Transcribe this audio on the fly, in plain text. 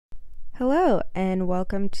Hello, and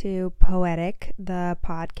welcome to Poetic, the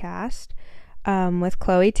podcast with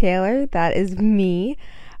Chloe Taylor. That is me.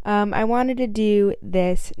 I wanted to do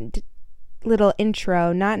this little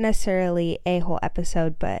intro, not necessarily a whole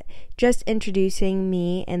episode, but just introducing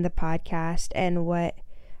me and the podcast and what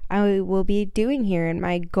I will be doing here. And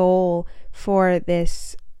my goal for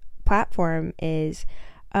this platform is,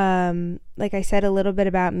 like I said, a little bit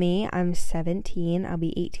about me. I'm 17. I'll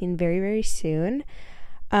be 18 very, very soon.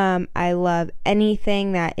 I love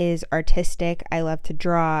anything that is artistic. I love to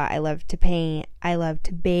draw. I love to paint. I love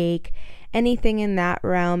to bake. Anything in that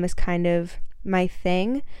realm is kind of my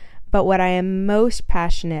thing. But what I am most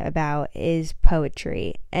passionate about is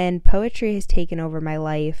poetry. And poetry has taken over my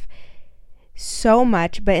life so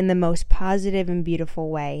much, but in the most positive and beautiful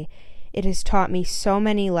way. It has taught me so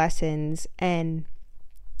many lessons and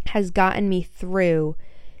has gotten me through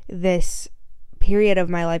this period of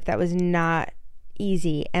my life that was not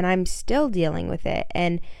easy, and I'm still dealing with it.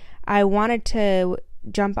 And I wanted to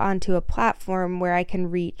jump onto a platform where I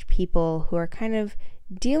can reach people who are kind of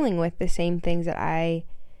dealing with the same things that I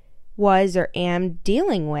was or am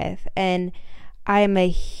dealing with. And I am a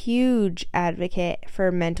huge advocate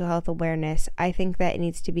for mental health awareness. I think that it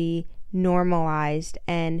needs to be normalized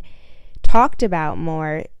and talked about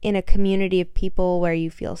more in a community of people where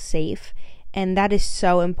you feel safe. And that is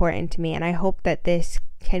so important to me. And I hope that this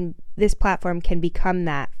platform can become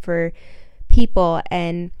that for people.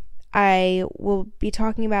 And I will be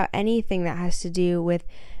talking about anything that has to do with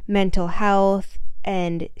mental health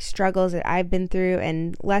and struggles that I've been through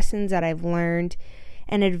and lessons that I've learned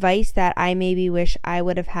and advice that I maybe wish I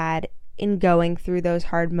would have had in going through those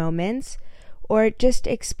hard moments, or just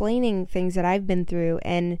explaining things that I've been through,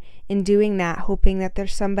 and in doing that, hoping that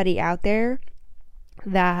there's somebody out there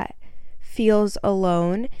that feels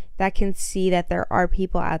alone, that can see that there are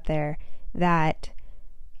people out there that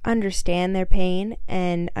understand their pain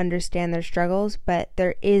and understand their struggles, but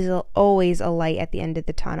there is always a light at the end of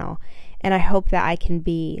the tunnel. And I hope that I can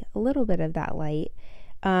be a little bit of that light.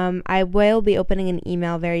 I will be opening an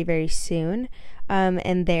email very, very soon.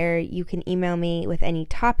 And there you can email me with any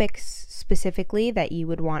topics specifically that you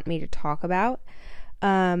would want me to talk about.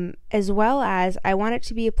 As well as I want it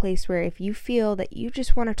to be a place where if you feel that you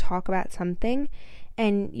just want to talk about something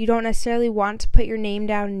and you don't necessarily want to put your name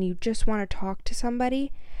down and you just want to talk to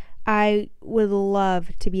somebody, I would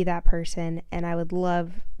love to be that person, and I would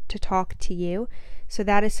love to talk to you. So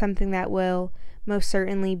that is something that will most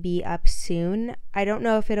certainly be up soon. I don't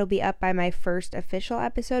know if it'll be up by my first official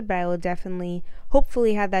episode, but I will definitely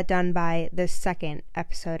hopefully have that done by the second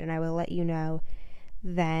episode, and I will let you know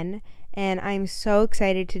then. And I'm so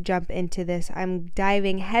excited to jump into this. I'm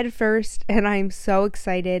diving headfirst, and I'm so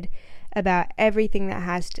excited about everything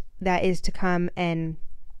that is to come. And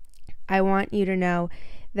I want you to know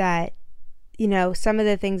that, some of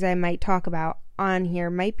the things I might talk about on here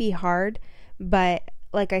might be hard, but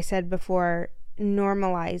like I said before,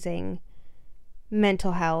 normalizing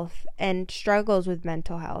mental health and struggles with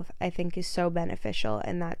mental health, I think, is so beneficial.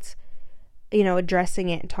 And that's, addressing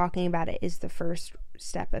it and talking about it is the first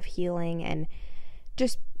step of healing and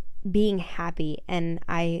just being happy. And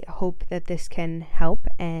I hope that this can help,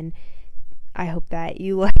 and I hope that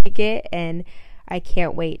you like it, and I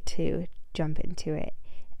can't wait to jump into it.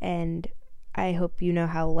 And I hope you know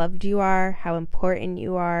how loved you are, how important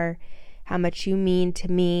you are, how much you mean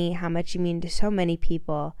to me, how much you mean to so many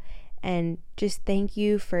people. And just thank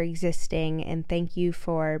you for existing, and thank you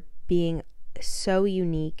for being so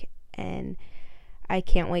unique. And I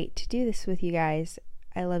can't wait to do this with you guys.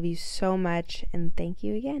 I love you so much, and thank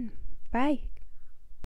you again. Bye.